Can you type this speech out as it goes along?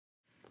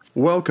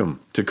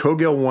Welcome to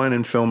Cogill Wine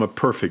and Film, A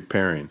Perfect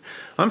Pairing.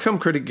 I'm film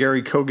critic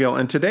Gary Cogill,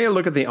 and today I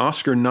look at the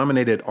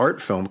Oscar-nominated art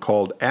film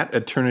called At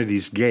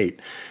Eternity's Gate.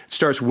 It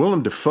stars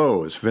Willem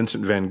Dafoe as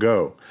Vincent van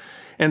Gogh.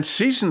 And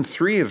Season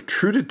 3 of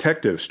True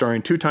Detective,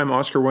 starring two-time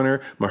Oscar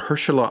winner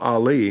Mahershala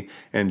Ali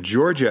and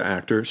Georgia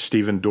actor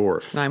Stephen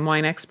Dorff. I'm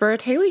wine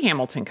expert Haley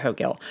Hamilton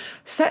Cogill.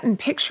 Set in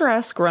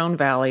picturesque Rhone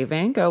Valley,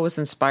 Van Gogh was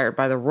inspired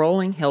by the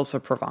rolling hills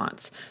of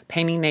Provence,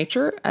 painting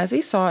nature as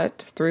he saw it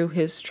through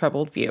his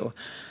troubled view.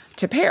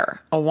 To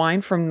pair, a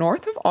wine from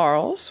north of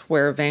Arles,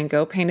 where Van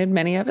Gogh painted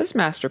many of his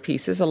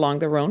masterpieces along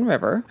the Rhone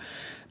River,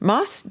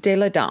 Mas de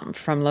la Dame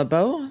from Les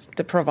Baux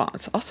de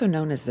Provence, also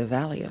known as the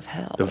Valley of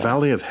Hell. The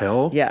Valley of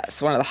Hell?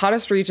 Yes, one of the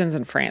hottest regions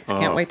in France.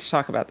 Can't wait to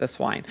talk about this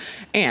wine.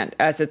 And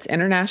as it's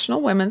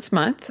International Women's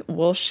Month,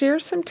 we'll share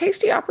some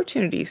tasty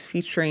opportunities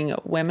featuring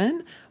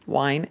women,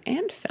 wine,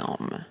 and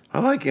film. I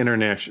like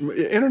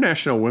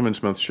International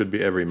Women's Month should be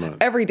every month.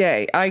 Every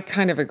day. I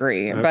kind of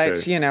agree. Okay.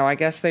 But, I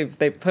guess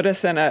they put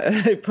us in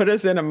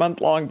a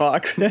month-long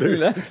box. There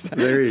you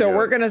so go.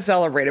 We're going to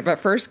celebrate it. But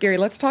first, Gary,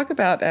 let's talk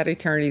about At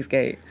Eternity's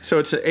Gate. So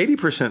it's an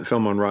 80%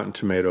 film on Rotten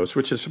Tomatoes,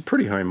 which is a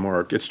pretty high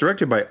mark. It's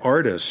directed by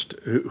artist,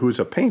 who's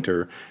a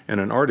painter and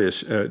an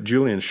artist,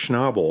 Julian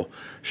Schnabel.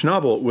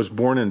 Schnabel was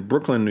born in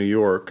Brooklyn, New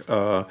York,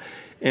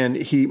 and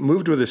he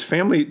moved with his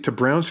family to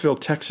Brownsville,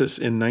 Texas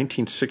in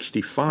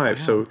 1965.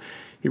 Wow. So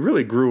he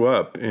really grew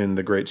up in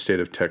the great state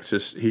of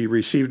Texas. He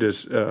received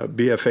his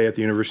BFA at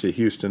the University of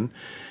Houston,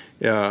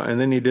 and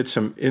then he did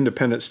some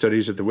independent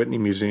studies at the Whitney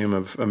Museum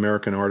of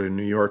American Art in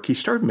New York. He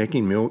started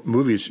making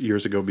movies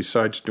years ago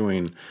besides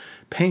doing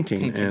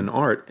painting and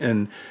art.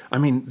 And, I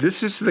mean,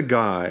 this is the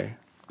guy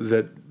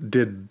that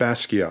did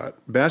Basquiat.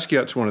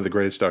 Basquiat's one of the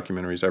greatest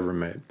documentaries ever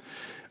made.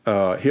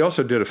 He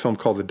also did a film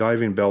called The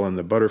Diving Bell and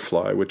the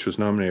Butterfly, which was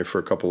nominated for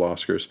a couple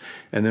Oscars.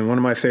 And then one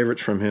of my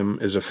favorites from him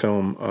is a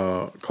film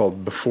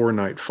called Before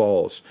Night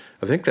Falls.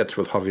 I think that's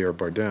with Javier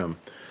Bardem.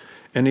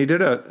 And he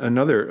did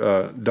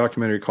another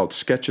documentary called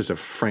Sketches of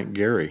Frank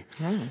Gehry.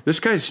 This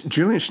guy's,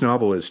 Julian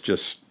Schnabel is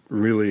just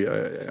really,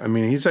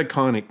 he's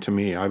iconic to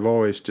me. I've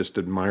always just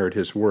admired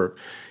his work.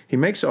 He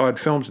makes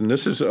odd films, and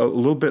this is a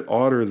little bit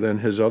odder than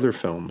his other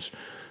films.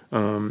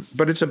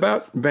 But it's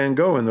about Van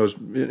Gogh and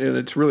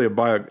it's really a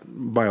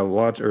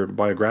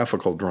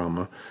biographical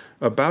drama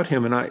about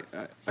him. And I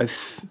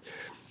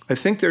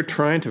think they're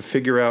trying to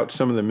figure out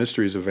some of the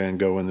mysteries of Van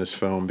Gogh in this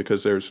film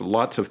because there's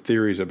lots of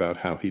theories about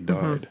how he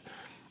died.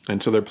 Mm-hmm.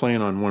 And so they're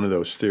playing on one of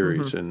those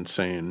theories and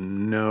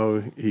saying,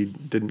 no, he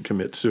didn't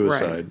commit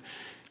suicide. Right.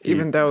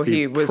 Even though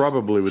he was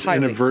probably was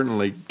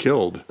inadvertently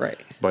killed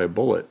by a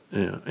bullet.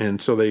 Yeah.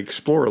 And so they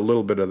explore a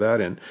little bit of that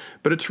in.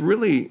 But it's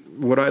really,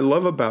 what I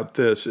love about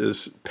this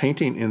is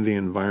painting in the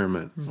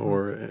environment,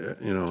 or,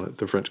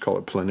 the French call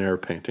it plein air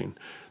painting,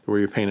 where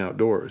you paint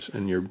outdoors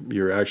and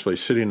you're actually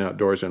sitting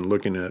outdoors and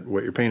looking at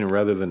what you're painting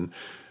rather than,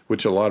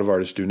 which a lot of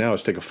artists do now,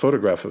 is take a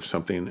photograph of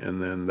something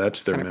and then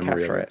that's their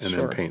memory of it and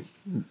then paint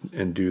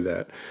and do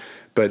that.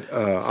 But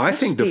I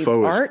think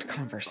Dafoe is art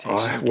conversation.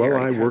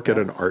 I work at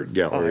an art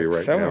gallery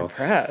right now. I'm so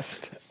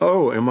impressed.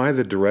 Oh, am I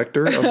the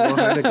director of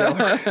Behind the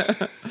Galleries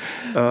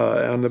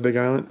on the Big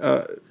Island?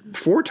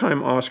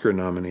 4-time Oscar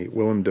nominee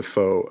Willem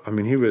Dafoe.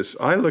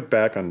 I look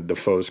back on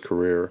Dafoe's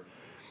career,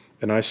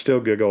 and I still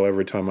giggle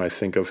every time I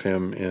think of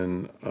him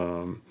in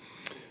a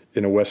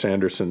Wes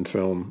Anderson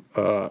film,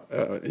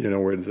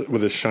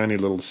 with a shiny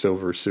little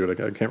silver suit.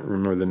 I can't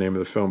remember the name of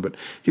the film, but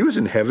he was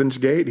in Heaven's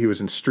Gate. He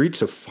was in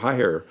Streets of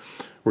Fire,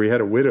 where he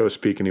had a widow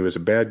speak, and he was a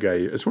bad guy.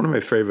 It's one of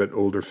my favorite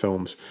older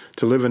films.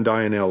 To Live and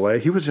Die in L.A.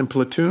 He was in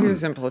Platoon.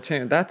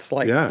 That's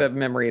the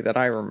memory that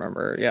I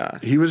remember, yeah.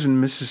 He was in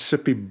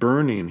Mississippi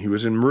Burning. He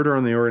was in Murder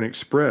on the Orient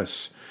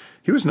Express.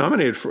 He was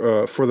nominated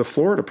for the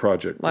Florida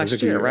Project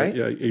last year, right?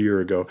 A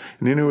year ago.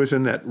 And then he was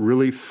in that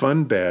really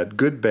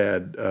good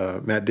bad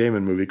Matt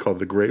Damon movie called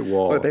The Great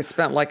Wall. Oh, they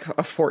spent like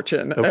a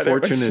fortune.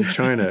 In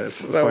China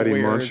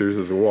fighting monsters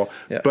of the wall.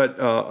 Yes. But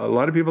a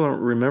lot of people don't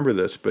remember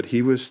this, but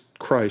he was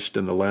Christ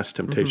in The Last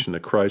Temptation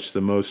of Christ,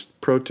 the most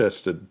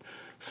protested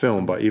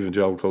film by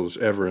evangelicals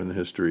ever in the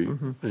history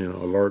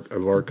of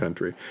our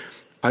country.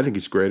 I think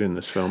he's great in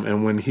this film.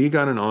 And when he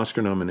got an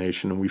Oscar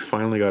nomination and we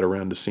finally got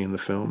around to seeing the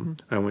film,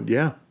 I went,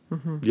 yeah,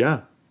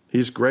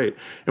 he's great.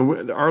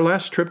 And our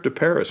last trip to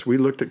Paris, we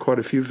looked at quite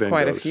a few Van Goghs.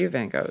 Quite a few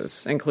Van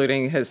Goghs,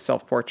 including his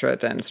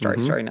self-portrait and Starry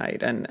Starry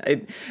Night. And,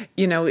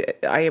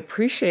 I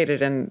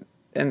appreciated in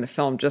the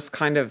film just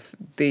kind of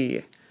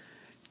the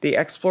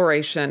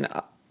exploration.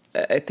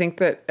 I think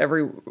that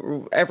every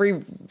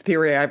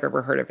theory I've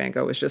ever heard of Van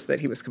Gogh was just that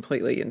he was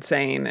completely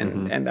insane,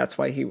 and that's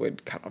why he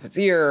would cut off his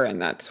ear,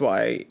 and that's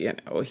why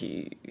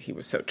he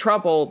was so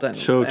troubled and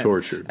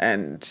tortured,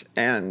 and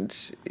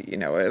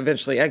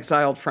eventually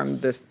exiled from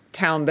this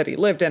town that he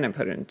lived in and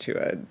put into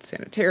a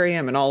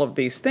sanitarium and all of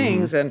these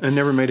things, and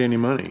never made any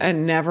money.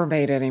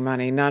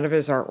 None of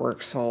his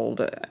artwork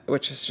sold,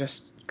 which is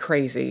just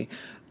crazy.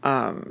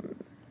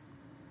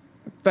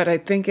 But I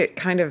think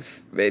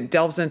it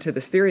delves into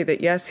this theory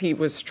that, yes, he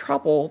was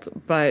troubled,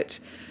 but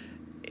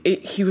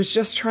he was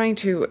just trying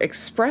to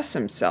express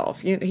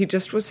himself. He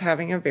just was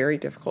having a very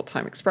difficult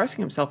time expressing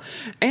himself.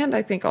 And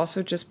I think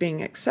also just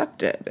being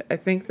accepted. I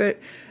think that,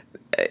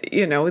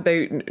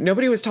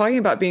 nobody was talking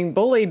about being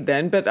bullied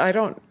then, but I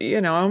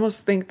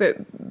almost think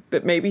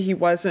that maybe he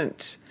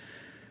wasn't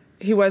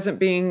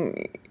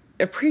being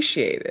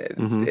appreciated.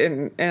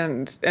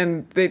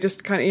 And they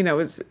just kind of,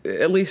 was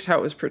at least how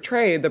it was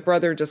portrayed. The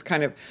brother just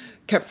kind of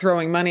kept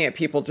throwing money at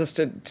people just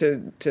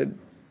to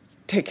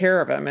take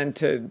care of him and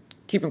to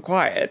keep him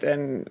quiet.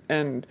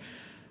 And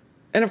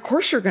of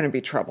course you're going to be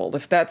troubled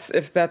if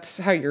that's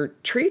how you're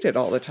treated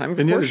all the time.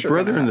 And yet his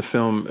brother in the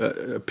film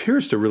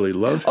appears to really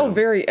love him. Oh,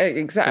 very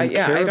exactly.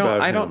 Yeah,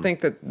 I don't think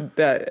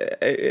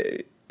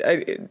that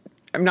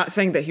I'm not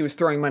saying that he was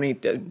throwing money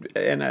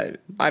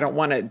I don't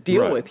want to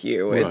deal with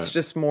you. It's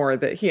just more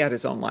that he had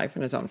his own life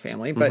and his own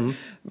family.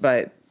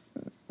 But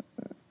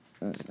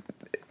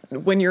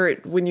when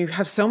you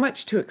have so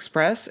much to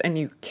express and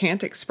you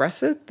can't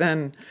express it,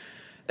 then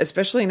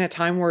especially in a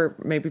time where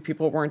maybe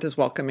people weren't as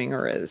welcoming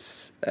or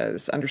as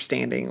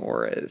understanding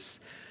or as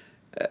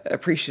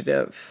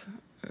appreciative.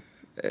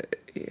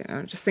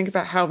 Just think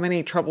about how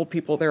many troubled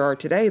people there are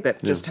today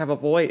that just have a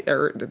voice,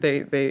 or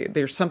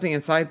there's something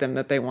inside them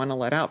that they want to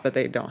let out, but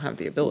they don't have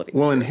the ability.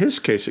 Well, in his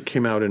case, it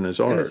came out in his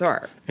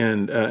art,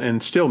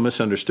 and still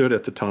misunderstood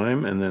at the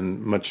time, and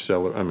then much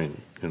seller. I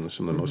mean,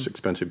 some of the most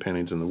expensive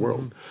paintings in the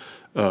world.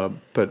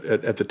 But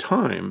at the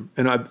time,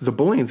 and the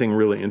bullying thing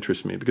really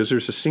interests me because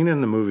there's a scene in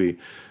the movie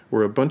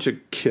where a bunch of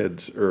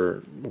kids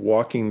are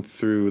walking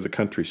through the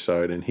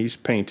countryside, and he's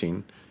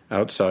painting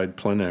outside,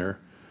 plein air.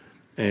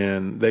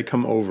 And they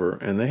come over,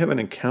 and they have an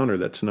encounter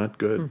that's not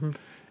good.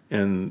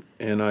 And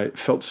I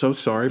felt so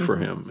sorry for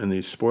him and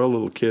these spoiled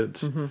little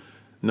kids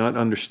not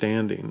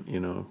understanding,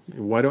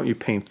 why don't you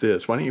paint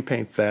this? Why don't you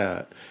paint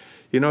that?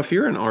 If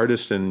you're an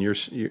artist and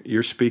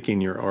you're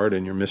speaking your art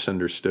and you're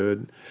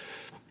misunderstood,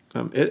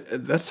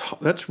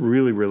 that's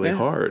really, really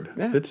hard.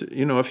 Yeah. It's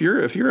if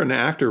you're an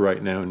actor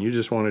right now and you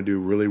just want to do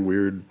really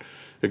weird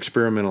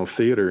experimental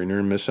theater and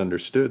you're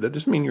misunderstood, that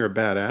doesn't mean you're a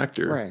bad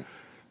actor. Right.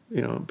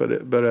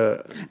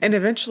 And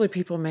eventually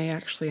people may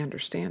actually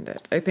understand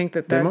it. I think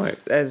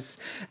that's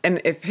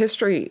and if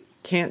history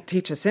can't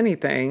teach us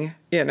anything,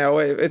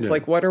 it's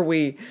like, what are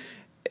we,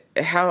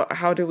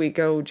 how do we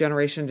go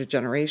generation to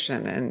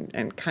generation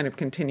and kind of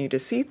continue to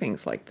see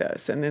things like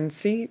this and then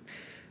see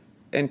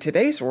in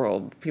today's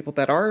world people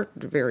that are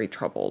very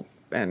troubled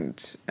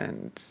and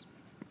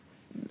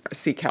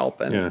seek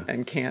help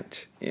and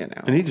can't,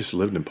 And he just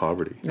lived in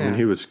poverty. I mean,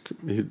 he was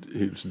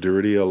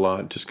dirty a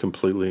lot, just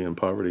completely in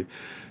poverty.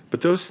 But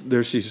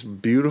there's these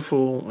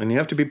beautiful, and you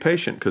have to be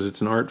patient because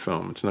it's an art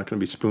film. It's not going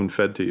to be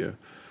spoon-fed to you.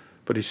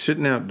 But he's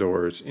sitting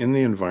outdoors in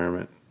the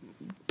environment,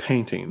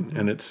 painting,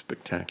 and it's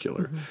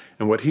spectacular.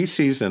 And what he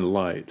sees in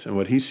light and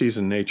what he sees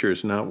in nature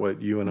is not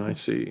what you and I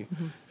see.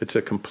 It's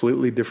a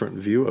completely different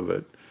view of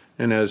it.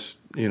 And as,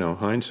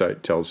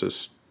 hindsight tells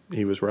us,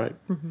 he was right.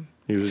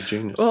 He was a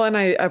genius. Well, and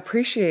I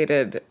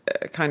appreciated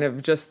kind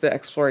of just the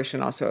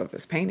exploration also of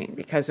his painting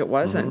because it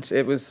wasn't,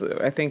 it was,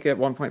 I think at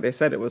one point they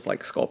said it was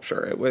like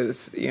sculpture. It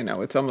was,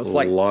 it's almost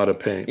like a lot of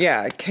paint.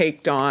 Yeah,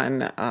 caked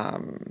on,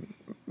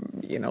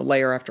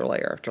 layer after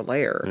layer after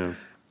layer,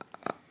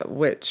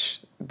 which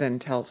then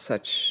tells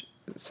such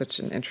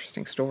an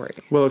interesting story.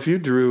 Well, if you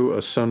drew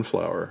a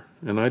sunflower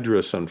and I drew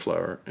a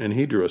sunflower and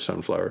he drew a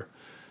sunflower,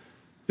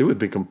 it would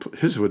be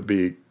his would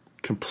be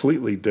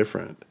completely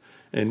different.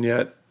 And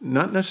yet,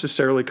 not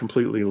necessarily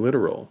completely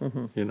literal.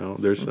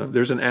 There's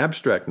an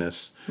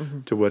abstractness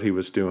to what he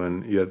was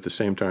doing, yet at the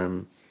same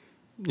time,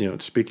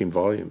 it's speaking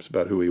volumes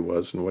about who he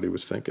was and what he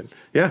was thinking.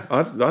 Yeah,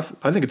 I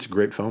think it's a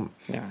great film.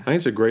 Yeah. I think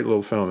it's a great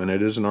little film, and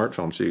it is an art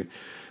film.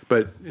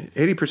 But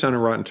 80% of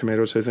Rotten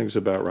Tomatoes, I think, is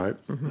about right.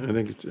 I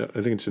think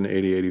it's an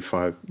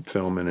 80-85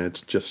 film, and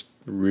it's just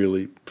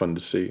really fun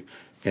to see.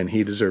 And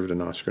he deserved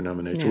an Oscar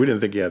nomination. Yeah. We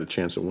didn't think he had a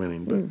chance of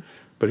winning,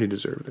 but he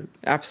deserved it.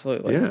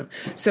 Absolutely. Yeah.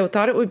 So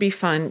thought it would be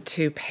fun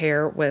to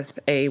pair with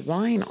a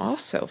wine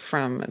also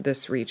from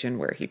this region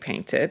where he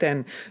painted,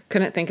 and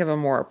couldn't think of a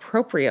more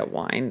appropriate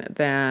wine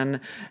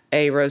than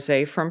a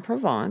rosé from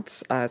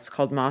Provence. It's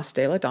called Mas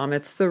de la Dame.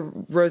 It's the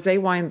rosé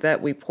wine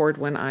that we poured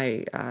when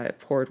I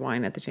poured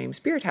wine at the James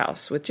Beard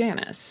House with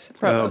Janice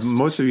Provost.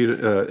 Most of you,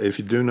 if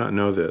you do not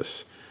know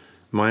this,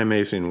 my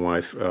amazing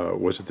wife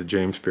was at the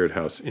James Beard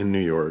House in New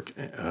York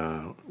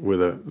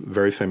with a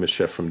very famous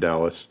chef from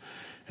Dallas,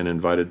 and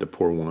invited to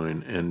pour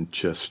wine, and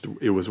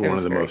it was one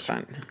of the most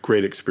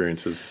great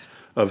experiences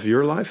of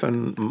your life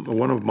and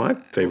one of my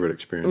favorite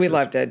experiences. We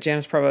loved it.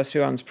 Janice Provost,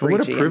 who owns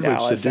Parigi in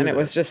Dallas, and it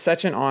was just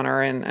such an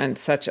honor and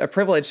such a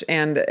privilege.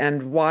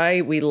 And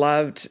why we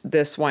loved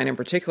this wine in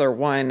particular,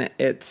 one,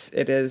 it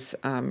is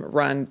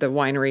run. The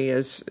winery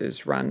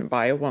is run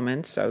by a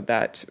woman, so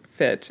that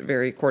fit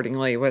very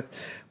accordingly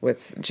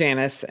with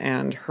Janice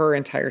and her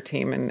entire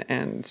team,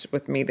 and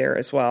with me there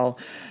as well.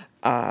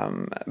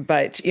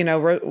 But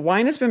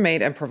wine has been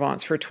made in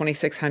Provence for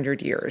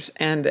 2,600 years,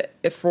 and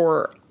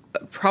for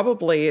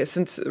probably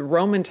since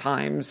Roman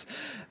times,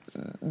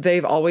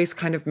 they've always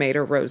kind of made a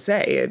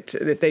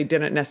rosé. They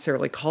didn't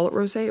necessarily call it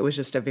rosé. It was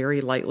just a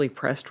very lightly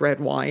pressed red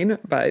wine.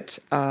 But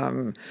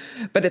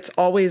it's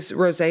always,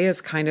 rosé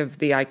is kind of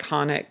the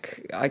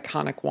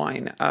iconic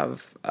wine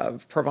of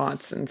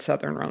Provence and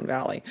Southern Rhone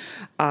Valley.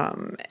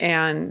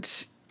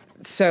 And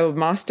so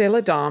Mas de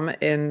la Dame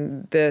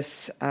in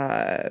this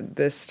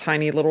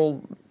tiny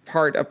little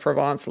part of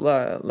Provence,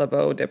 Le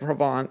Beau de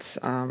Provence,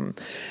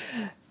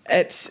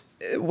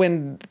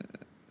 when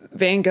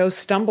Van Gogh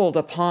stumbled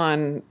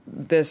upon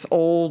this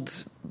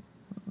old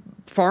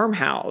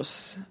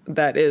farmhouse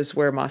that is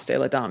where Mas de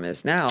la Dame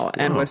is now,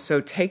 and was so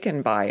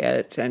taken by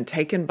it and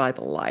taken by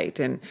the light.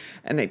 And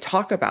they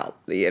talk about,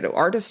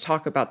 artists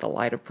talk about the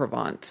light of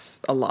Provence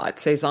a lot.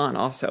 Cézanne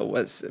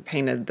also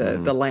painted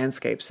the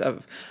landscapes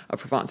of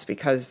Provence,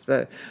 because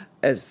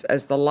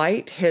as the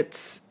light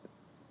hits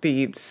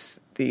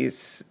these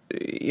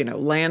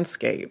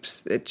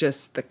landscapes,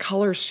 the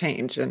colors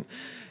change, and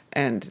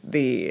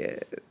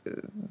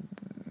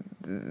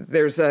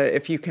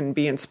if you can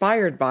be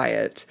inspired by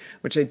it,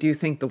 which I do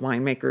think the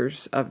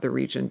winemakers of the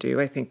region do,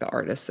 I think the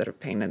artists that have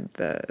painted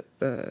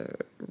the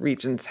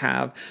regions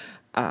have,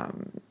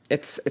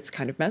 it's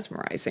kind of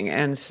mesmerizing.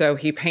 And so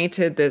he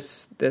painted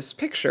this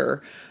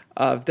picture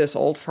of this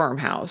old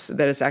farmhouse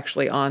that is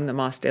actually on the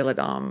Mas de la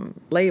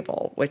Dame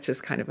label, which is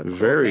kind of a cool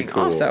Very thing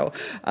cool. also.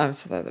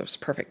 So that was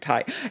perfect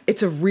tie.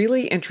 It's a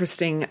really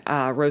interesting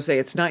rosé.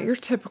 It's not your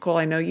typical,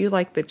 I know you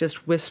like the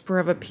just whisper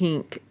of a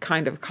pink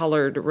kind of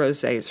colored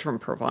rosés from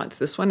Provence.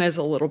 This one is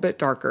a little bit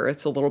darker.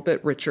 It's a little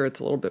bit richer. It's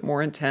a little bit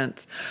more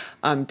intense.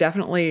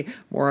 Definitely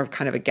more of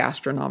kind of a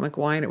gastronomic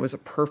wine. It was a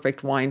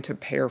perfect wine to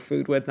pair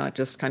food with, not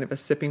just kind of a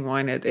sipping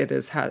wine. It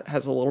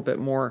has a little bit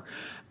more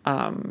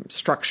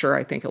structure,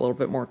 I think a little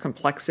bit more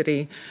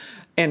complexity,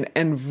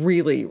 and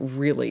really,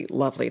 really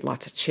lovely.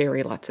 Lots of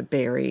cherry, lots of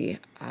berry.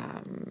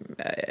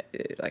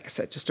 Like I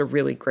said, just a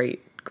really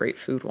great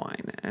food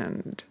wine,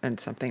 and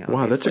something.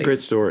 Wow, that's a great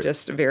story.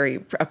 Just very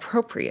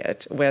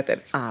appropriate with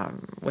it,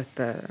 with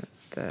the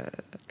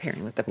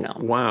pairing with the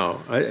film.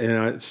 Wow.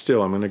 I'm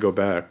going to go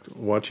back.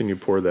 Watching you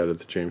pour that at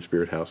the James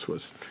Beard House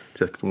was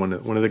just one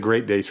of the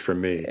great days for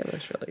me. It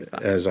was really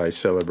fun. As I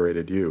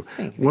celebrated you.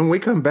 Thank you. When we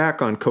come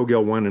back on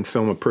Cogill Wine and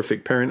Film, A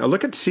Perfect Pairing, a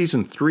look at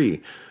Season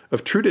 3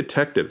 of True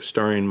Detective,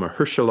 starring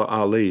Mahershala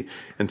Ali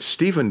and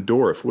Stephen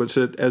Dorff. Was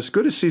it as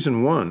good as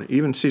Season 1,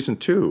 even Season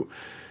 2?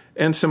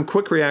 And some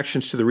quick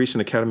reactions to the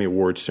recent Academy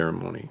Awards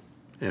ceremony.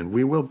 And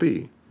we will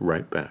be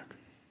right back.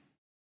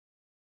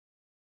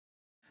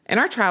 In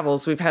our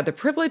travels, we've had the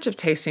privilege of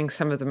tasting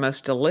some of the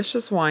most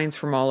delicious wines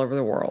from all over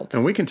the world.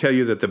 And we can tell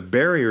you that the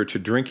barrier to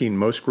drinking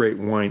most great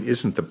wine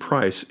isn't the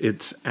price,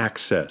 it's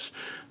access.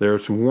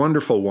 There's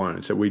wonderful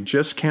wines that we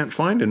just can't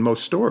find in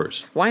most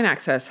stores. Wine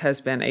Access has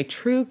been a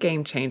true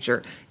game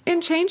changer in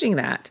changing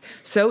that.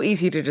 So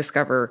easy to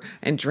discover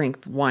and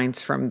drink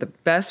wines from the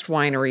best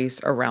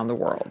wineries around the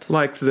world.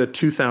 Like the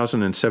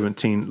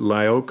 2017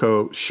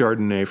 Lyoko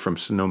Chardonnay from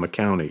Sonoma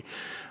County.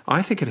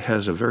 I think it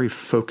has a very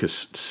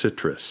focused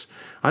citrus.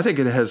 I think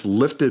it has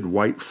lifted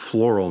white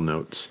floral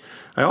notes.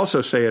 I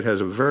also say it has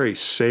a very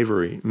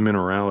savory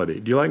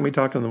minerality. Do you like me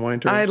talking in the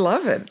wine terms? I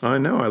love it. I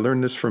know. I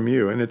learned this from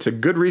you. And it's a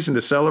good reason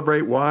to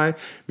celebrate. Why?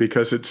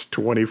 Because it's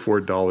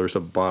 $24 a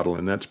bottle,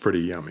 and that's pretty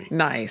yummy.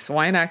 Nice.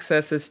 Wine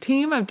Access's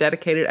team of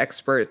dedicated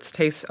experts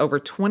tastes over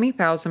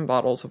 20,000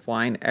 bottles of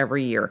wine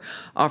every year,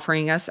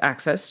 offering us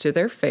access to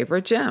their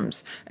favorite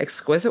gems,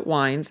 exquisite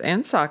wines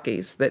and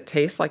sakes that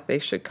taste like they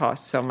should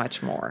cost so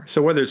much more.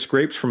 So whether it's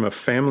grapes from a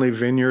family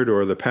vineyard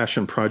or the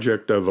passion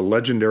project of a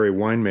legendary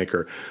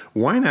winemaker,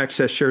 Wine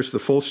Access shares the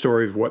full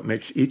story of what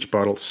makes each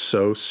bottle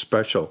so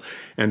special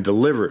and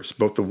delivers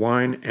both the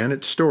wine and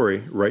its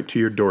story right to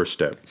your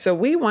doorstep. So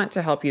we want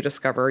to help you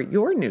discover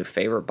your new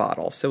favorite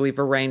bottle. So we've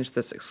arranged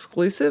this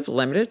exclusive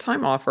limited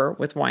time offer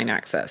with Wine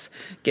Access.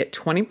 Get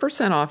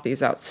 20% off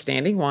these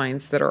outstanding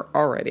wines that are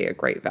already a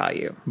great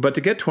value. But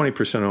to get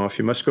 20% off,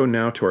 you must go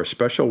now to our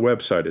special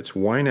website. It's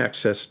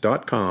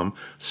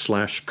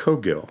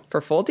wineaccess.com/Cogill.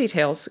 For full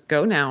details,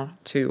 go now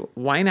to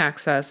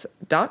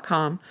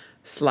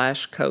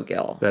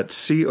wineaccess.com/Cogill.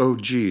 That's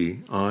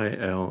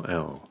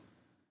Cogill.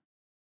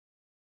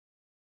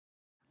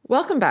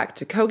 Welcome back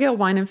to Cogill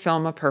Wine and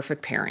Film, A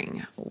Perfect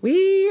Pairing.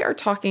 We are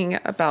talking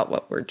about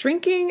what we're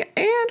drinking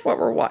and what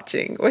we're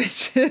watching,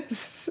 which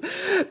is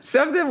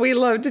something we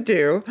love to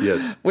do.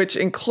 Yes. Which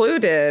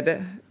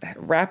included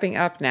wrapping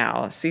up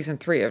now season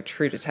 3 of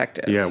True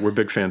Detective. Yeah, we're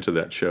big fans of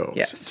that show.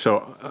 Yes.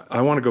 So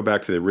I want to go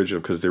back to the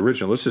original, because the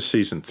original, this is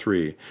season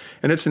 3,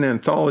 and it's an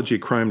anthology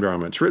crime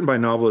drama. It's written by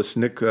novelist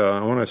Nick,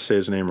 I want to say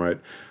his name right,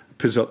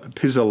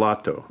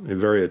 Pizzolatto,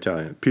 very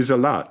Italian,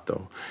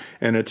 Pizzolatto.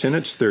 And it's in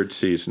its 3rd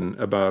season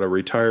about a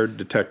retired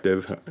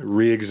detective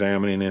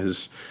re-examining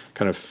his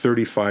kind of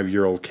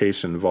 35-year-old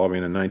case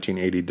involving a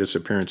 1980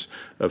 disappearance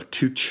of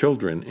 2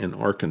 children in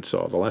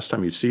Arkansas. The last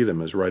time you see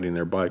them is riding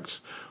their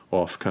bikes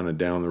off kind of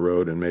down the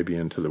road and maybe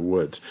into the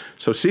woods.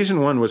 So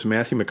season 1 was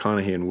Matthew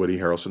McConaughey and Woody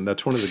Harrelson.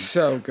 That's one of the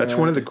So good. That's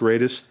one of the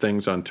greatest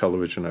things on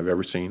television I've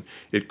ever seen.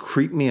 It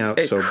creeped me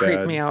out so bad. It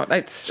creeped me out.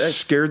 It's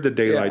scared the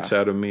daylights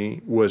out of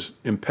me. Was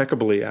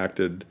impeccably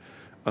acted.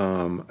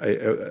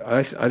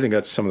 I think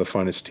that's some of the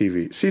finest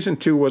TV. Season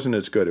 2 wasn't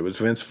as good. It was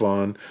Vince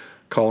Vaughn,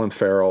 Colin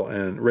Farrell,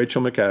 and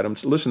Rachel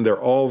McAdams. Listen, they're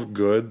all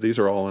good. These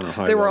are all in a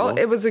high level.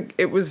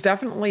 It was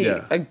definitely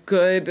a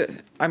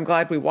good. I'm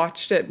glad we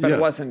watched it, but it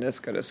wasn't as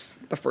good as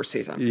the first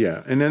season.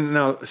 Yeah, and then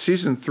now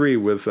season 3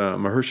 with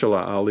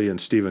Mahershala Ali and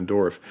Stephen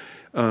Dorff.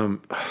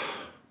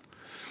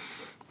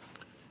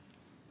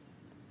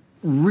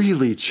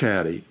 Really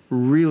chatty,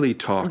 really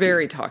talky,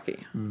 Very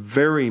talky,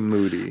 very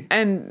moody,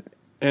 and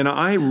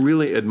I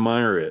really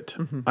admire it.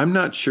 I'm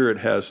not sure it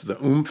has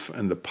the oomph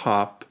and the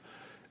pop.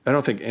 I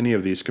don't think any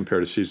of these compare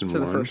to season 1.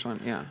 the first one,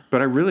 yeah.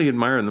 But I really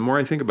admire it. And the more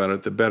I think about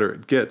it, the better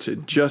it gets.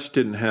 It just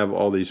didn't have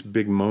all these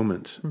big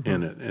moments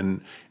in it.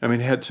 And I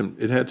mean,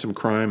 it had some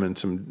crime and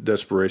some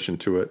desperation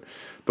to it.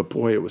 But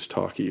boy, it was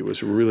talky. It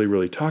was really,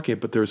 really talky.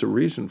 But there's a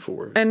reason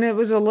for it. And it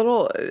was a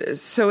little.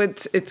 So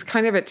it's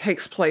kind of, it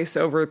takes place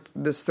over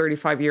this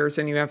 35 years,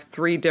 and you have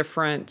 3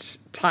 different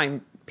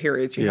time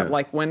periods. You have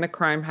like when the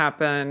crime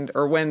happened,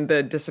 or when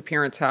the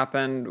disappearance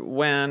happened,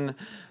 when.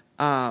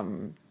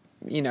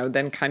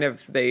 Then kind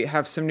of they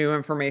have some new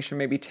information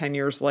maybe 10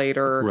 years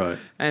later. Right.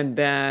 And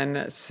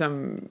then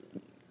some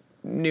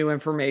new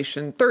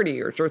information 30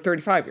 years or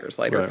 35 years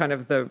later, right. Kind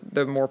of the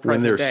more present day.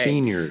 When they're day,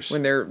 seniors.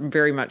 When they're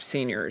very much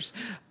seniors.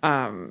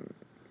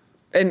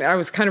 And I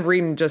was kind of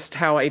reading just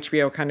how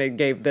HBO kind of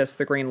gave this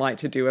the green light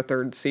to do a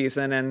 3rd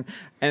season,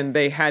 and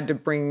they had to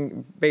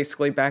bring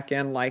basically back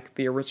in like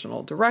the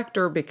original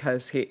director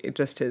because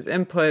his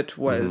input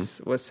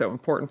was so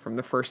important from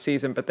the first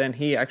season, but then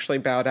he actually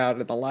bowed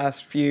out in the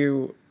last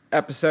few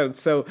episodes.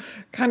 So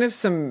kind of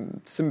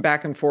some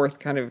back and forth,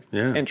 kind of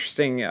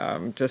interesting,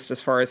 just as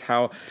far as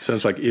how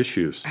sounds like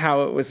issues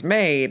how it was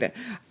made.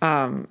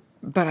 But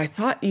I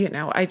thought,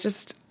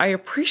 I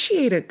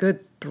appreciate a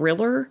good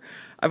thriller.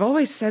 I've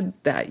always said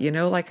that,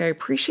 like I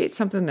appreciate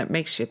something that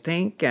makes you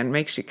think and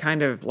makes you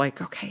kind of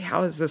like, okay,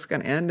 how is this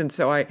going to end? And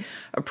so I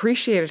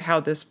appreciated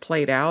how this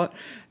played out.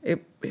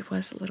 It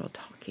was a little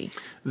talky.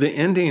 The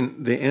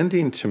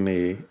ending to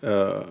me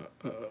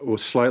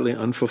was slightly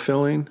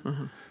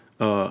unfulfilling.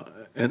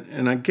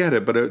 And I get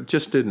it, but it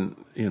just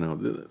didn't,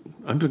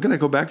 I'm going to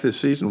go back to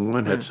season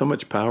 1, had so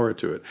much power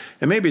to it.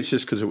 And maybe it's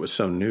just because it was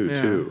so new,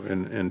 too,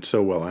 and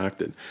so well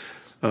acted.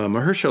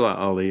 Mahershala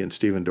Ali and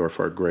Stephen Dorff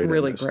are great.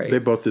 Really in this. great. They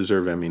both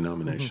deserve Emmy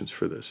nominations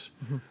for this.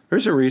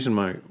 There's a reason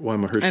why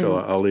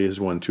Mahershala Ali has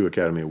won 2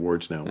 Academy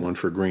Awards now. One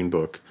for Green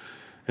Book,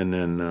 and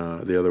then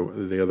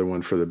the other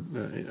one for the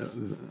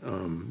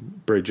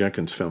Barry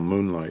Jenkins film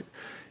Moonlight.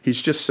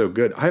 He's just so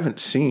good. I haven't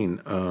seen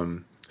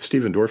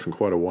Stephen Dorff in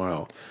quite a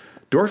while.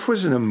 Dorff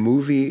was in a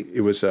movie. It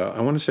was I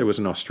want to say it was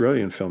an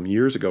Australian film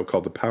years ago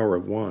called The Power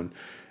of One.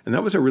 And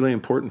that was a really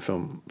important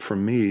film for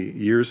me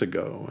years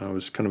ago. I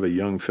was kind of a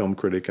young film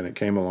critic, and it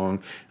came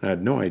along, and I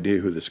had no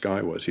idea who this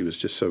guy was. He was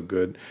just so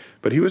good.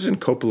 But he was in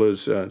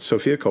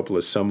Sofia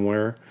Coppola's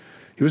Somewhere.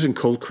 He was in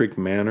Cold Creek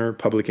Manor,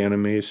 Public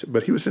Enemies,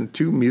 but he was in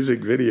 2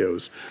 music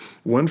videos,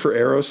 one for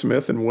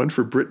Aerosmith and one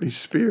for Britney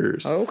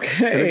Spears.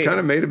 Okay. And it kind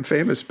of made him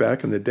famous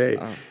back in the day.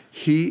 Oh.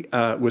 He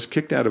was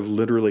kicked out of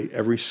literally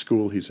every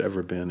school he's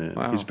ever been in.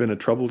 Wow. He's been a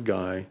troubled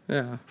guy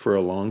for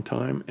a long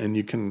time, and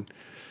you can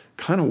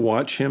kind of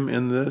watch him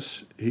in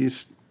this.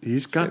 He's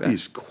got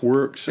these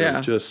quirks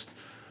of just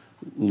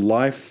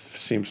life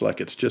seems like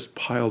it's just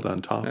piled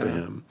on top of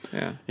him.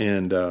 Yeah.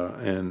 And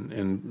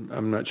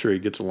I'm not sure he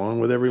gets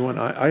along with everyone.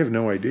 I have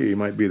no idea. He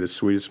might be the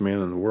sweetest man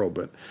in the world,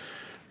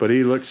 but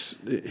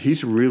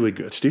he's really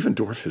good. Stephen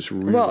Dorff is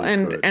really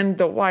good. And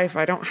the wife,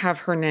 I don't have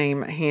her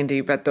name handy,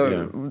 but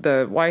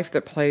the wife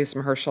that plays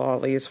Mahershala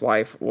Ali's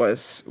wife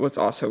was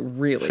also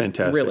really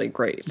fantastic. Really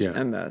great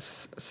in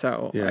this.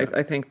 So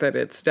I think that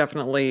it's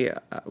definitely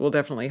will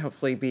definitely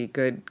hopefully be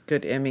good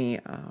Emmy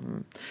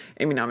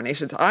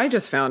nominations. I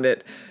just found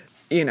it,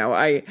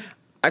 I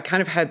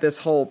kind of had this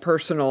whole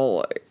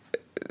personal.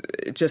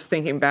 Just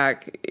thinking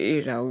back,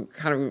 kind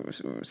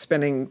of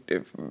spending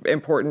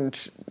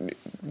important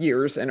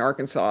years in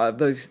Arkansas,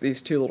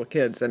 these 2 little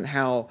kids, and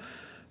how,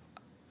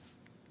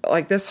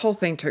 like, this whole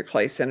thing took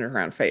place in and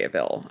around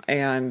Fayetteville,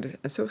 and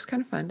so it was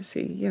kind of fun to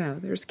see.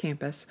 There's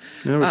campus.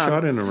 Yeah, it was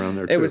shot in around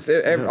there too. It was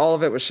all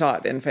of it was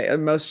shot in Fayetteville.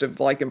 Most of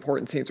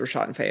important scenes were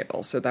shot in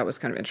Fayetteville, so that was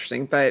kind of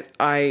interesting. But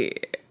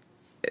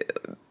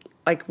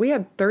we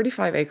had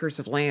 35 acres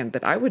of land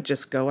that I would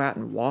just go out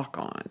and walk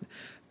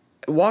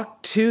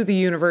to the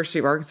University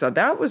of Arkansas.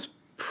 That was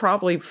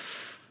probably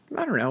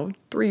I don't know,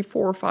 3,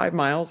 4, 5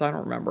 miles. I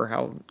don't remember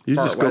how You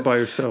far just it go was. by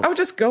yourself. I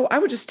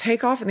would just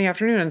take off in the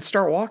afternoon and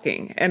start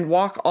walking and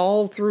walk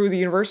all through the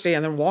university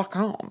and then walk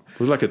home.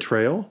 Was it like a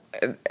trail?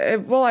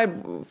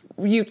 Well,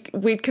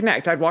 we'd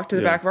connect. I'd walk to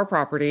the back of our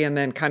property and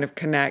then kind of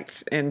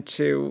connect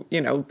into,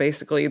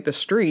 basically the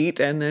street,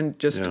 and then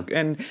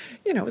and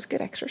it was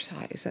good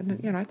exercise.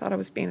 And, I thought I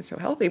was being so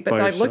healthy, but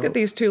I'd look at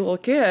these two little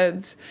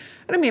kids,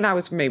 and I mean, I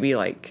was maybe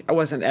I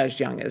wasn't as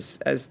young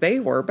as they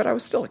were, but I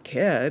was still a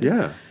kid.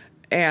 Yeah.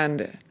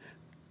 And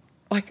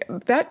like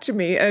that to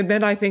me, and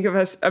then I think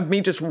of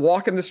me just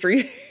walking the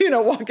street,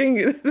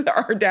 walking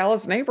our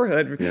Dallas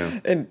neighborhood,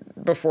 and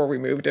before we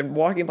moved, and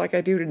walking like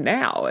I do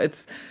now.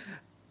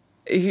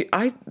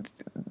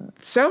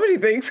 So many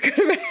things could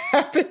have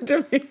happened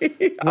to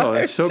me. Well,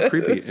 it's so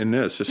creepy in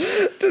this.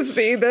 To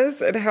see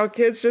this and how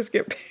kids just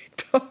get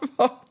picked up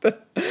off the...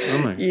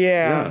 Oh my.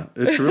 Yeah.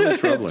 It's really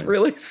troubling. It's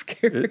really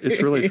scary.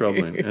 It's really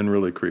troubling and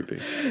really creepy.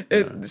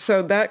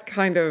 So that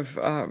kind of...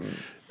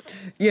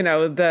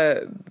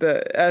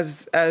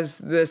 as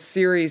the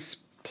series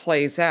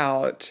plays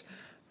out,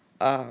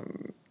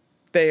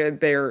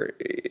 they're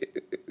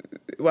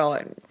well,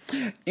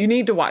 you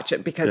need to watch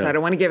it because I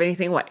don't want to give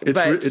anything away.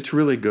 It's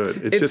really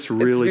good. It's just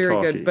really very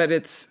talky. good, but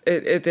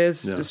it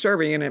is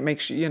disturbing, and it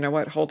makes you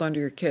hold on to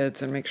your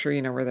kids and make sure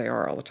you know where they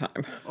are all the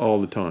time. All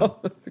the time.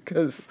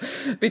 because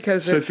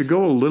so if you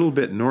go a little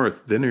bit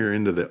north, then you're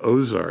into the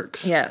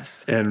Ozarks.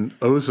 Yes. And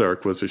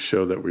Ozark was a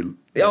show that we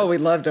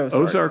loved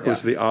Ozark. Ozark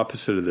was the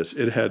opposite of this.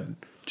 It had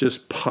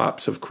just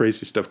pops of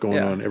crazy stuff going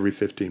on every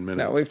 15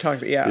 minutes. No, we've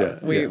talked. We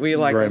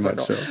like very Ozark.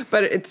 much so.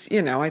 But it's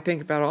I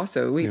think about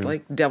also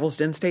like Devil's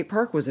Den State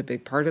Park was a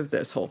big part of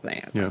this whole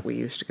thing. Yeah. We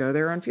used to go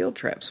there on field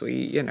trips.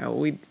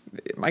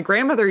 My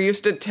grandmother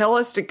used to tell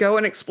us to go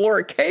and explore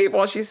a cave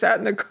while she sat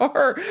in the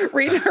car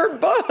reading her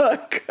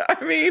book.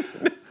 I mean.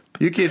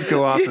 You kids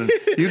go off and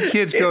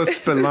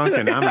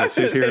spelunking. I'm going to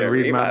sit here and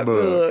read my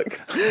book.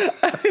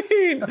 I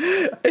mean,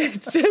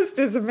 it just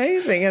is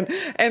amazing,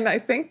 and I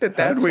think that's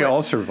how did we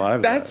all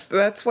survive that?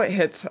 That's what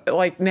hits.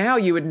 Like now,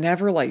 you would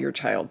never let your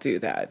child do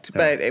that,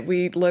 but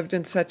we lived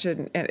in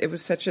it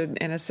was such an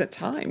innocent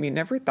time. You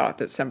never thought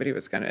that somebody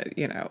was going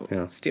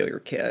to steal your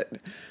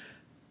kid.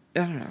 I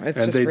don't know. It's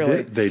and just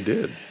really they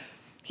did.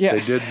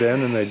 Yes. They did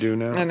then and they do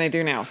now. And they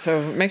do now.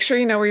 So make sure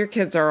you know where your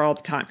kids are all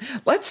the time.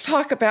 Let's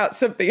talk about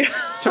something else.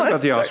 Let's talk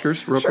about the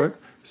Oscars real quick.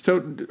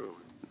 So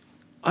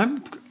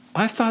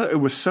I thought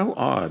it was so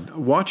odd.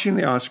 Watching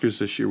the Oscars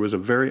this year was a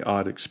very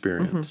odd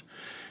experience.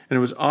 Mm-hmm. And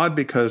it was odd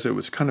because it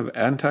was kind of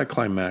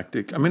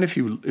anticlimactic. I mean,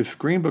 if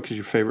Green Book is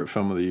your favorite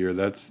film of the year,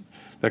 that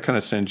kind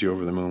of sends you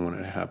over the moon when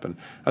it happened.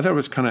 I thought it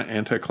was kind of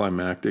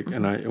anticlimactic.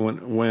 Mm-hmm.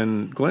 And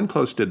when Glenn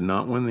Close did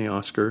not win the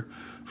Oscar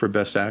for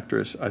Best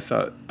Actress, I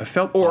felt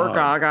odd.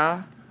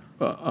 Gaga.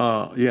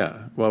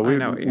 Yeah. Well,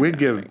 we'd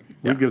give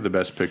the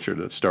Best Picture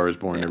to Star Is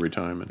Born every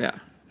time,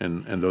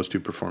 and those two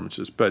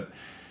performances. But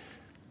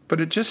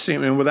it just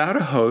seemed, and without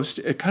a host,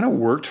 it kind of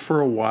worked for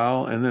a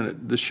while, and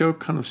then the show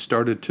kind of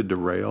started to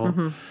derail.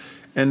 Mm-hmm.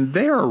 And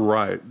they are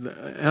right,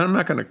 and I'm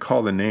not going to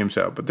call the names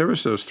out, but there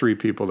was those 3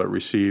 people that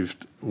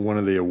received one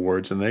of the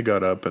awards, and they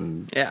got up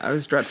and it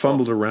was dreadful.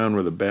 Fumbled around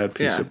with a bad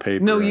piece of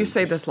paper. No, you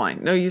say this line.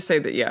 No, you say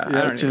that. Yeah, I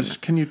don't even know.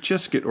 Can you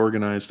just get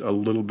organized a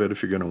little bit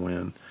if you're going to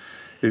win?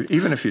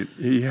 Even if you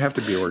have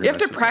to be organized. You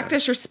have to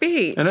practice your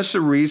speech, and that's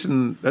the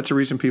reason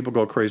people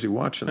go crazy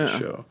watching the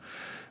show.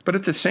 But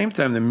at the same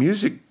time, the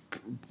music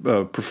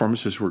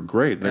performances were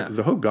great.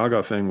 The whole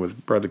Gaga thing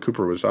with Bradley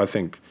Cooper was, I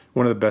think,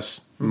 one of the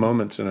best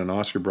moments in an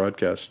Oscar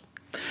broadcast.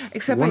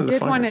 Except I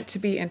did want it to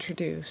be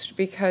introduced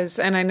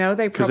and I know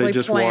they probably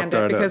planned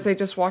it because they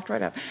just walked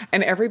right up,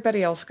 and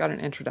everybody else got an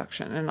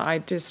introduction, and I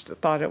just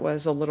thought it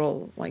was a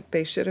little like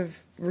they should have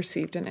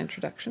received an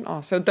introduction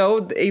also.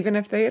 Though even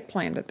if they had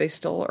planned it, they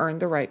still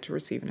earned the right to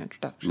receive an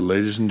introduction.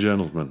 Ladies and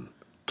gentlemen,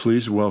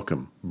 please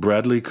welcome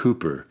Bradley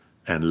Cooper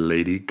and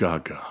Lady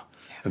Gaga.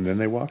 And then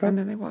they walk up?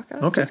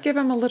 Okay. Just give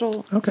him a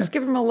little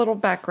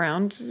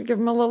background. Give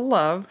him a little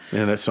love.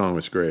 Man, that song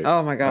was great.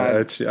 Oh my God.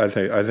 I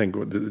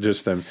think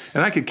just them,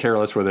 and I could care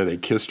less whether they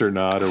kissed or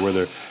not, or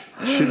whether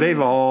he's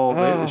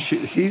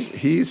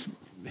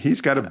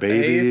got a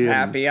baby. He's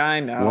happy,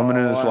 I know. Woman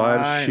in his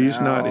life. She's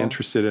not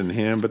interested in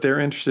him, but they're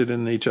interested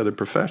in each other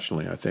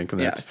professionally, I think,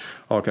 and that's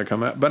all can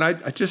come out. But I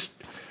just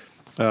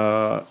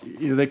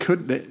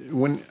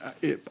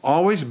it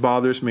always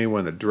bothers me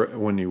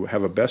when you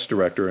have a best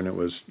director, and it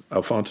was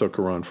Alfonso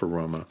Cuarón for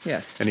Roma.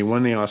 Yes. And he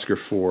won the Oscar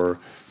for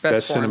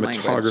best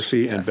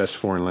cinematography and best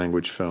foreign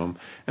language film,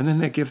 and then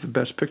they give the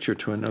best picture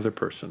to another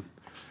person,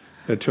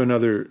 to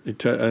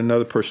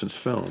another person's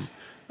film.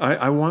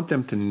 I want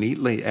them to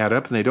neatly add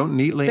up, and they don't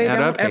neatly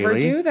add up. They don't ever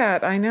Haley. do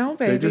that. I know,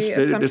 baby.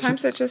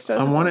 Sometimes it just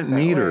doesn't. I want it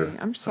neater. Way.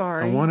 I'm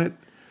sorry. I want it.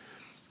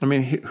 I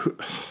mean,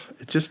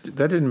 that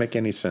didn't make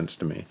any sense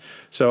to me.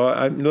 So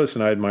I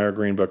admire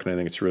Green Book, and I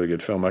think it's a really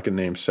good film. I can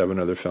name 7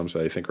 other films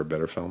that I think are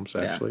better films,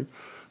 actually.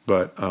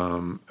 Yeah.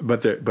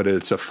 But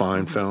it's a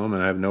fine film,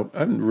 and I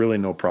have really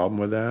no problem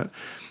with that.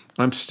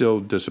 I'm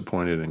still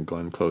disappointed in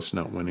Glenn Close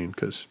not winning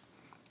because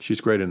she's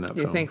great in that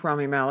film. You think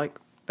Rami Malek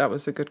that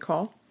was a good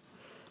call?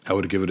 I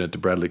would have given it to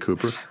Bradley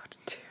Cooper. I would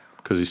too.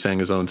 Because he sang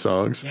his own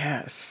songs.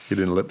 Yes. He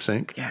didn't lip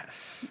sync.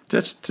 Yes.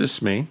 That's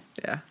just me.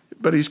 Yeah.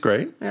 But he's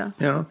great. Yeah.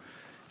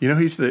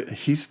 He's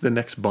the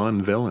next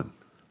Bond villain.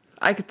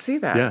 I could see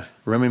that. Yeah.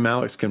 Rami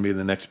Malek's going to be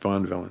the next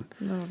Bond villain.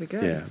 That'll be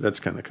good. Yeah, that's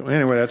kind of cool.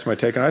 Anyway, that's my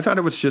take. And I thought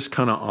it was just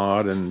kind of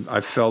odd, and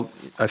I felt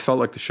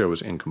like the show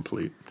was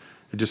incomplete.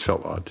 It just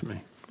felt odd to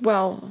me.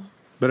 Well,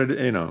 but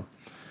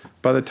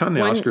by the time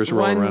the Oscars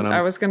roll around,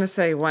 I was going to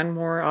say one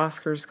more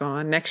Oscars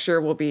gone. Next year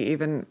will be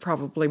even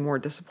probably more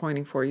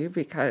disappointing for you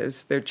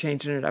because they're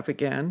changing it up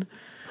again.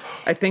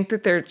 I think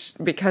that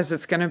because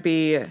it's going to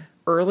be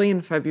early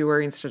in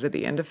February instead of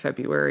the end of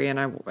February, and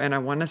I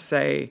want to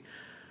say,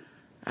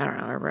 I don't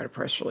know, I read a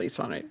press release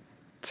on it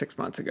 6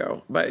 months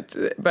ago, but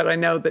I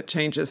know that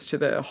changes to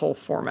the whole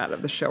format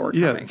of the show are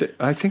coming. Yeah,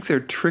 I think they're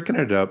tricking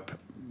it up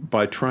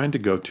by trying to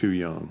go too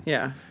young.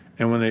 Yeah.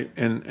 And when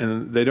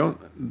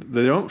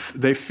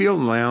they feel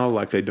now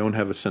like they don't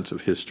have a sense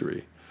of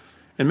history.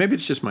 And maybe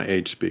it's just my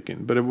age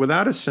speaking, but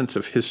without a sense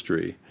of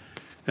history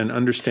and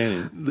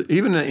understanding,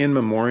 even in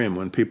memoriam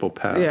when people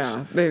pass,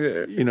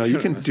 you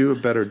can do a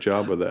better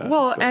job of that.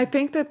 Well, I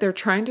think that they're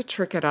trying to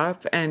trick it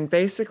up, and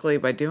basically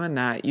by doing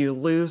that, you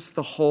lose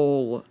the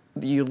whole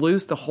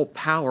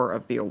power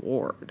of the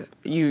award.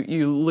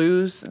 You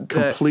lose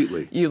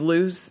completely. You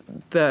lose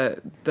the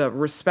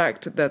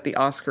respect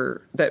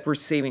that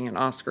receiving an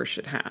Oscar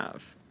should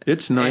have.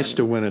 It's nice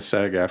to win a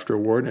SAG-AFTRA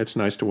award. It's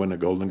nice to win a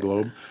Golden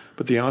Globe,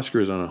 but the Oscar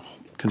is on a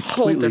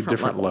completely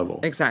different level.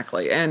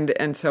 Exactly,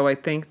 and so I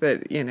think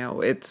that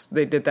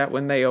they did that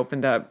when they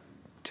opened up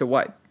to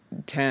what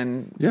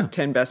 10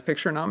 Best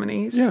Picture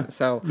nominees. Yeah.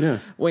 So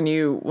when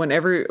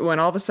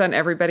all of a sudden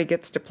everybody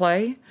gets to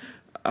play.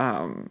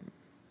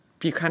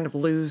 You kind of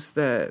lose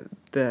the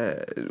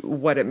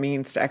what it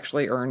means to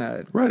actually earn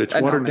a It's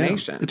a watered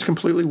nomination. down. It's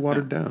completely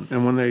watered down.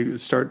 And when they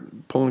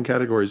start pulling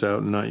categories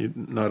out and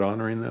not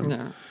honoring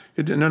them,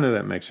 none of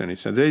that makes any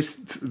sense.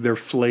 They're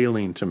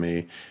flailing to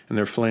me, and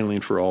they're flailing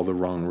for all the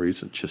wrong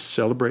reasons. Just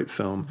celebrate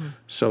film,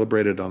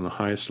 celebrate it on the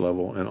highest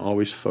level, and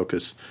always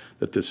focus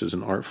that this is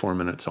an art form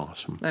and it's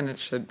awesome. And it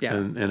should,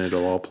 And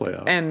it'll all play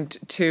out. And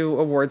two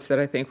awards that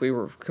I think we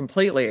were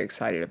completely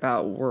excited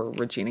about were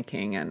Regina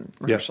King and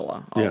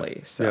Mahershala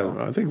Ali. So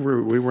I think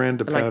we ran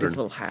to pattern. I like his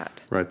little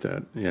hat. Right,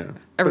 that, yeah.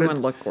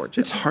 Everyone looked gorgeous.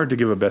 It's hard to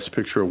give a Best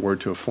Picture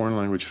award to a foreign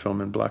language film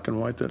in black and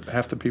white that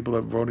half the people that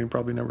are voting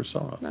probably never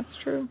saw. That's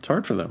true. It's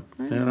hard for them.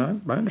 And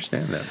I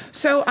understand that.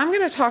 So I'm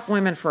going to talk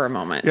women for a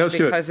moment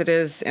because it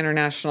is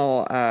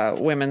International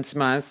Women's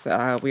Month.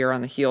 We are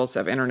on the heels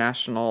of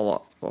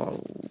International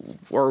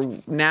or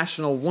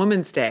National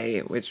Women's Day,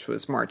 which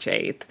was March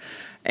 8th.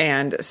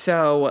 And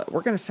so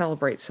we're going to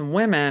celebrate some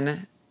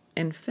women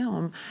in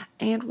film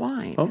and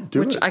wine,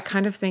 which I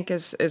kind of think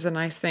is a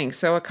nice thing.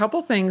 So a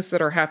couple things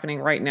that are happening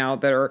right now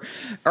that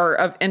are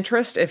of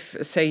interest if,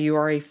 say, you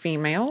are a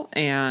female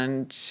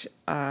and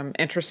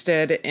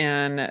interested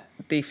in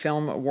the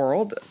film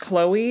world.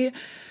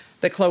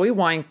 The Chloe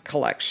Wine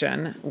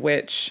Collection,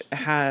 which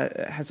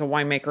has a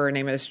winemaker, her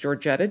name is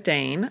Georgetta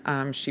Dane.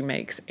 She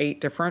makes 8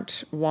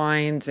 different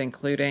wines,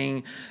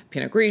 including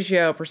Pinot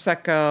Grigio,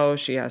 Prosecco.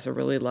 She has a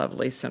really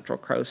lovely Central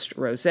Coast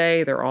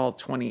Rosé. They're all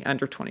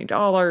under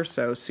 $20,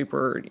 so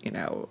super,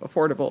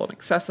 affordable and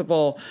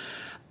accessible.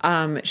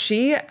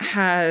 She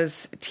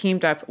has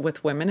teamed up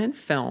with Women in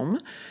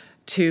Film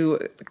to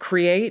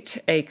create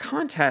a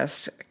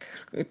contest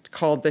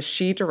called the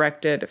She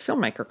Directed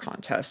Filmmaker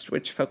Contest,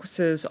 which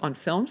focuses on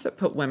films that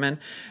put women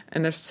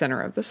in the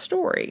center of the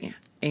story.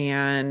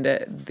 And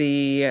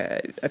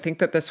I think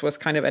that this was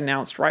kind of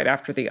announced right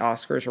after the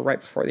Oscars or right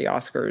before the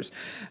Oscars,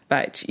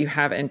 but you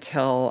have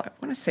until, I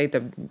want to say,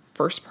 the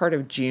first part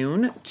of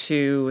June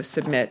to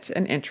submit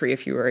an entry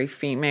if you are a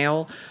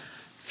female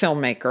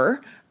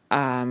filmmaker,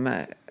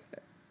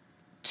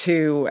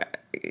 to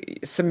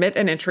submit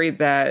an entry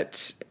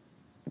that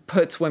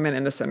puts women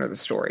in the center of the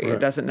story. Right. It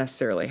doesn't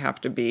necessarily have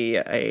to be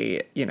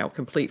a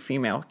complete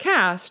female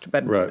cast,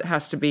 but it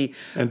has to be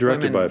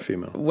directed by a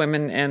female.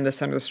 Women in the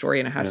center of the story,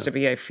 and it has to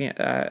be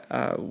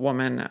a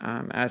woman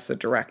as the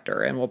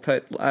director. And we'll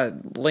put a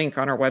link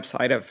on our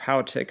website of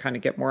how to kind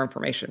of get more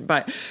information.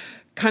 But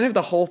kind of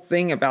the whole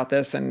thing about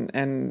this,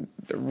 and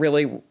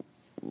really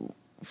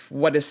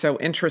what is so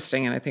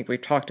interesting, and I think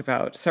we've talked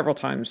about several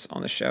times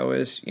on the show,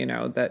 is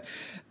that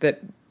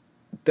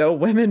though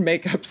women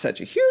make up such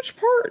a huge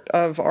part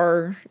of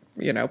our,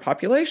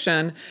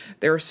 population,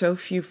 there are so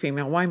few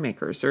female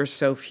winemakers. There are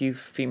so few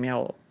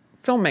female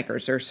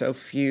filmmakers. There are so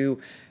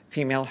few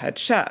female head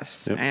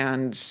chefs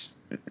and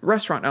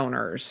restaurant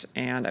owners.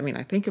 And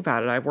I think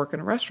about it. I work in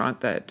a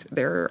restaurant that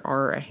there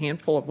are a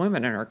handful of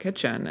women in our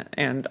kitchen,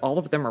 and all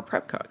of them are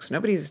prep cooks.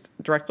 Nobody's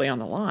directly on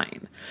the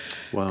line.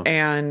 Wow.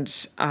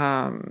 And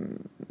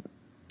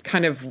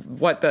kind of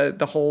what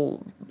the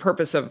whole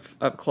purpose of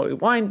Chloe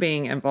Wine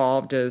being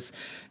involved is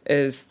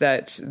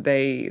that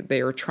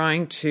they are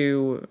trying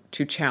to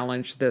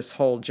challenge this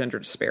whole gender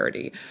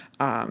disparity.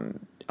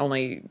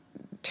 Only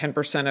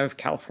 10% of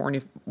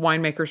California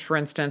winemakers, for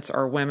instance,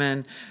 are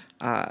women.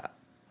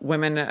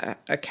 women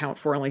account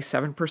for only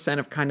 7%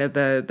 of kind of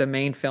the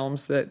main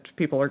films that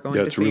people are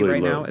going to see really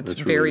right low. now. It's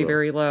That's very, really low.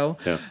 very low.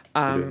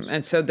 Yeah,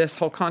 And so this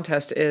whole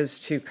contest is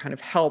to kind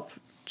of help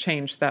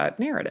change that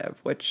narrative,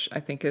 which I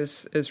think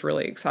is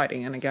really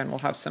exciting. And again, we'll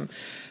have some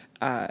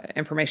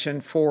information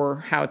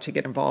for how to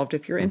get involved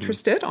if you're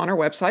interested on our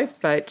website.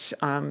 But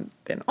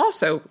then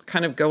also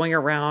kind of going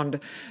around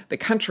the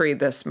country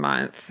this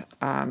month,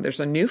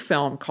 there's a new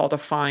film called A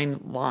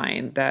Fine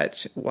Line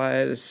that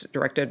was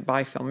directed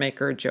by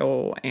filmmaker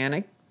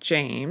Joanna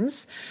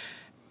James.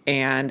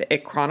 And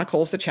it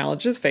chronicles the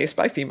challenges faced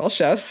by female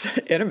chefs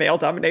in a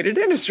male-dominated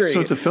industry.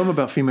 So it's a film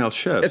about female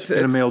chefs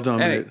in a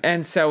male-dominated.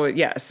 And so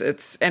yes,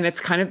 it's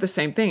kind of the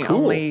same thing. Cool.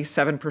 Only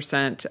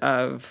 7%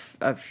 of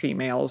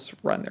females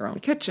run their own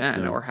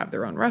kitchen or have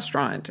their own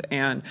restaurant,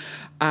 and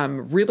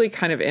really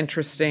kind of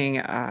interesting.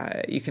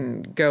 You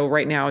can go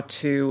right now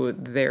to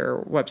their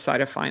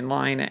website, A Fine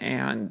Line,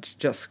 and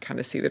just kind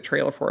of see the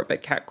trailer for it.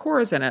 But Kat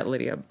Kor is in it.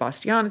 Lydia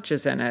Bastianich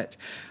is in it.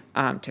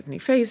 Tiffany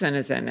Faison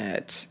is in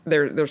it.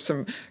 There's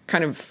some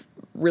kind of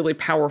really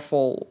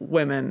powerful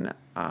women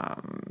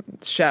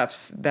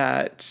chefs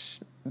that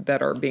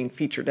are being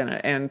featured in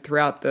it. And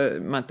throughout the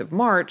month of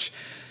March,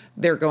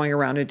 they're going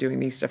around and doing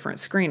these different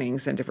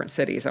screenings in different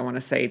cities. I want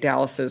to say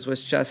Dallas's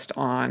was just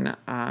on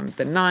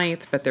the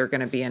 9th, but they're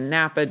going to be in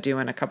Napa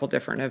doing a couple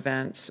different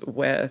events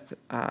with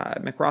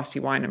McRosty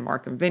Wine and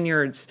Markham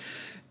Vineyards.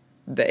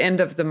 The end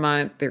of the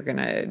month, they're going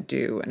to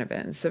do an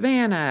event in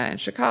Savannah and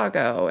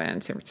Chicago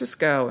and San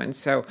Francisco. And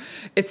so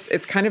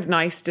it's kind of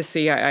nice to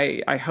see.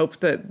 I hope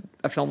that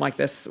a film like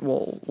this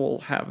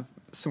will have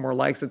some more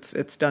legs.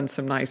 It's done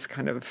some nice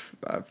kind of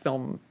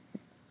film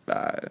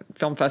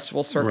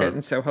festival circuit. Right.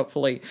 And so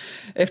hopefully,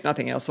 if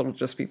nothing else, it'll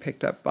just be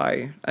picked up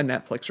by a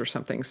Netflix or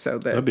something so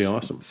that that'd be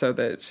awesome. So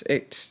that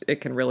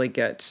it can really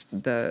get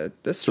the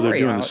story So they're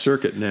doing out. the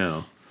circuit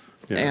now.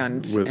 Yeah,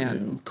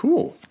 And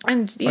cool.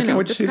 And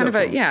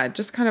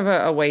just kind of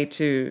a way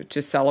to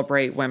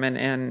celebrate women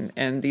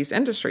in these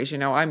industries.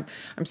 I'm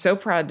so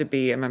proud to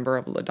be a member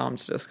of Les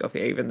Dames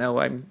d'Escoffier, even though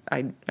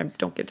I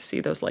don't get to see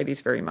those ladies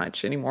very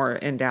much anymore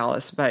in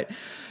Dallas. But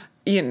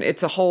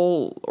it's a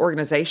whole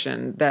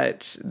organization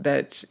that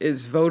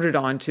is voted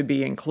on to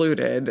be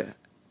included.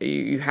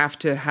 You have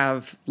to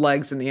have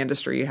legs in the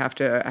industry. You have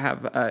to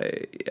have,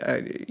 I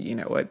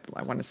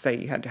want to say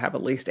you had to have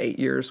at least 8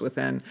 years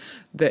within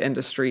the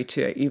industry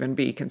to even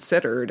be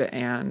considered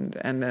and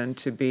then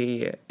to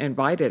be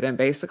invited. And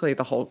basically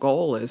the whole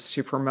goal is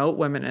to promote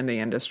women in the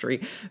industry,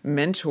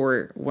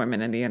 mentor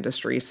women in the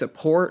industry,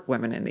 support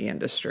women in the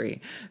industry,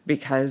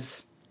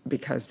 because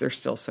there's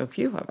still so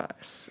few of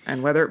us.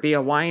 And whether it be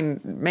a wine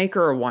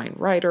maker, a wine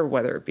writer,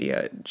 whether it be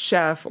a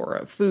chef or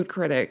a food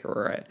critic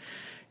or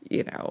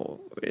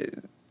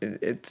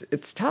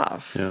it's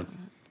tough. Yeah.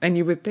 And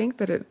you would think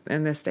that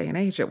in this day and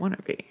age it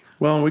wouldn't be.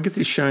 Well, we get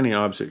these shiny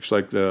objects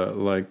like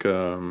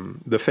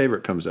The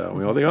Favorite comes out.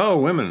 We all think, oh,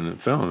 women in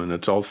film, and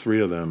it's all three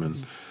of them,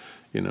 and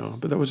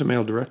but that was a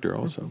male director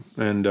also,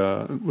 and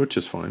which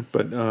is fine.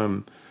 But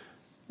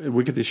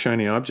we get these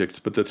shiny objects,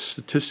 but the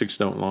statistics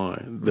don't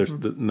lie.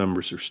 The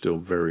numbers are still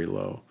very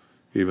low,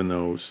 even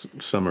though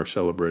some are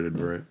celebrated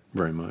very,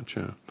 very much.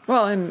 Yeah.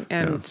 Well, and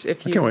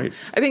if you, I can't wait.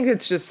 I think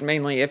it's just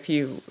mainly if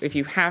you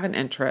have an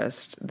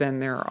interest, then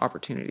there are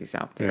opportunities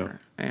out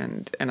there,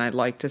 and I'd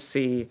like to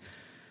see.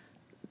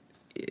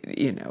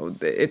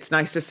 It's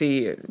nice to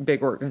see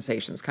big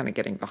organizations kind of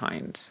getting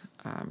behind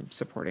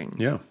supporting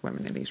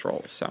women in these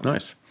roles. So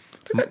nice,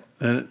 good.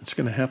 And it's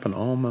going to happen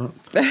all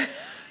month.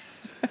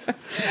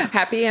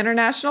 Happy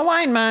International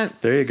Wine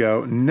Month. There you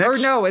go. Or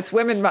no, it's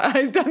Women Month.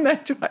 I've done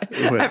that twice.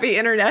 Happy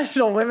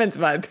International Women's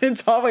Month.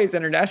 It's always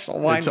International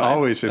Wine Month. It's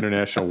always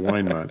International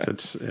Wine Month.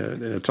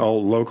 It's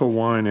all local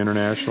wine,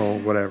 international,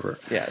 whatever.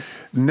 Yes.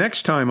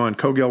 Next time on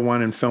Cogill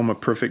Wine and Film, A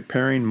Perfect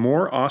Pairing,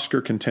 more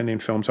Oscar-contending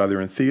films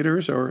either in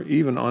theaters or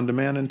even on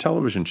demand and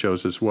television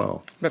shows as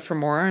well. But for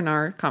more on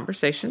our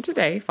conversation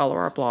today, follow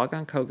our blog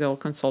on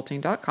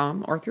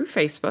cogillconsulting.com or through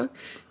Facebook.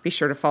 Be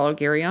sure to follow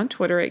Gary on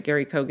Twitter at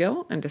Gary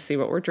Cogill, and to see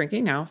what we're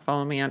drinking now,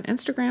 follow me on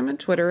Instagram and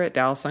Twitter at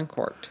Dallas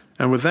Uncorked.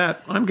 And with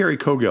that, I'm Gary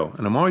Cogill,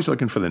 and I'm always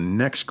looking for the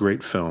next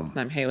great film.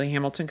 I'm Haley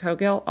Hamilton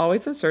Cogill,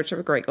 always in search of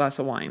a great glass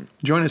of wine.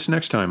 Join us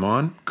next time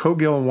on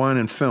Cogill Wine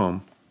and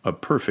Film, A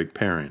Perfect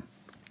Pairing.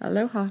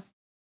 Aloha.